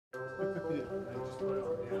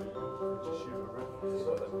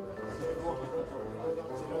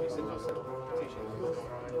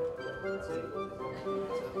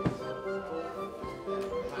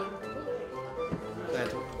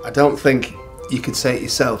I don't think you could say it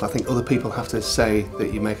yourself. I think other people have to say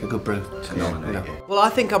that you make a good brew. Well, I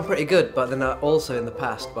think I'm pretty good, but then also in the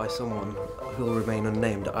past by someone who will remain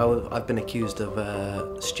unnamed, I've been accused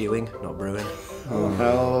of stewing, not brewing. Oh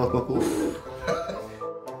no.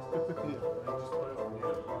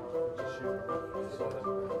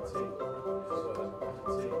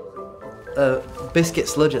 Biscuit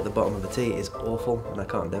sludge at the bottom of the tea is awful, and I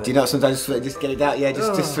can't do it. Do you not sometimes just get it down? Yeah,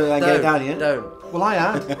 just get it down, yeah? Don't. Well, I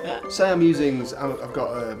had. Say I'm using, I've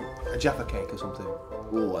got a Jaffa cake or something.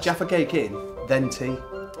 Ooh, Jaffa cake in, then tea.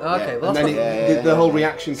 Okay, well And that's then not... the whole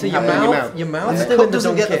reaction So can happen in your mouth. your mouth's The doing cup the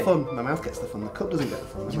doesn't get the dunking. fun. My mouth gets the fun. The cup doesn't get the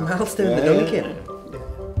fun. Your mouth's doing the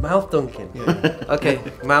dunking. Mouth dunking. Yeah. Okay,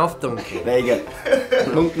 mouth dunking. There you go.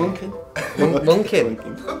 Munkin. Munkin.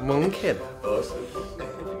 Munkin. Awesome.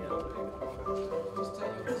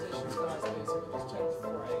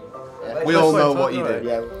 We all know what you do.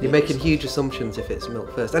 Yeah. You're making huge assumptions if it's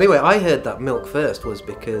milk first. Anyway, I heard that milk first was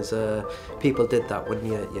because people did that when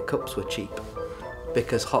your cups were cheap.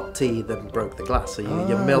 Because hot tea then broke the glass, so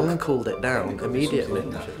your milk cooled it down immediately.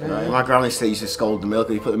 Right. My grandma used to scold the milk.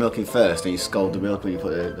 You put the milk in first, and you scold the milk when you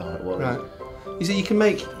put the hot water. Right. You see, you can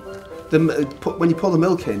make when you pour the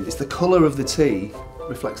milk in, it's the colour of the tea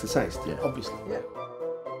reflects the taste. Yeah. Obviously. Yeah.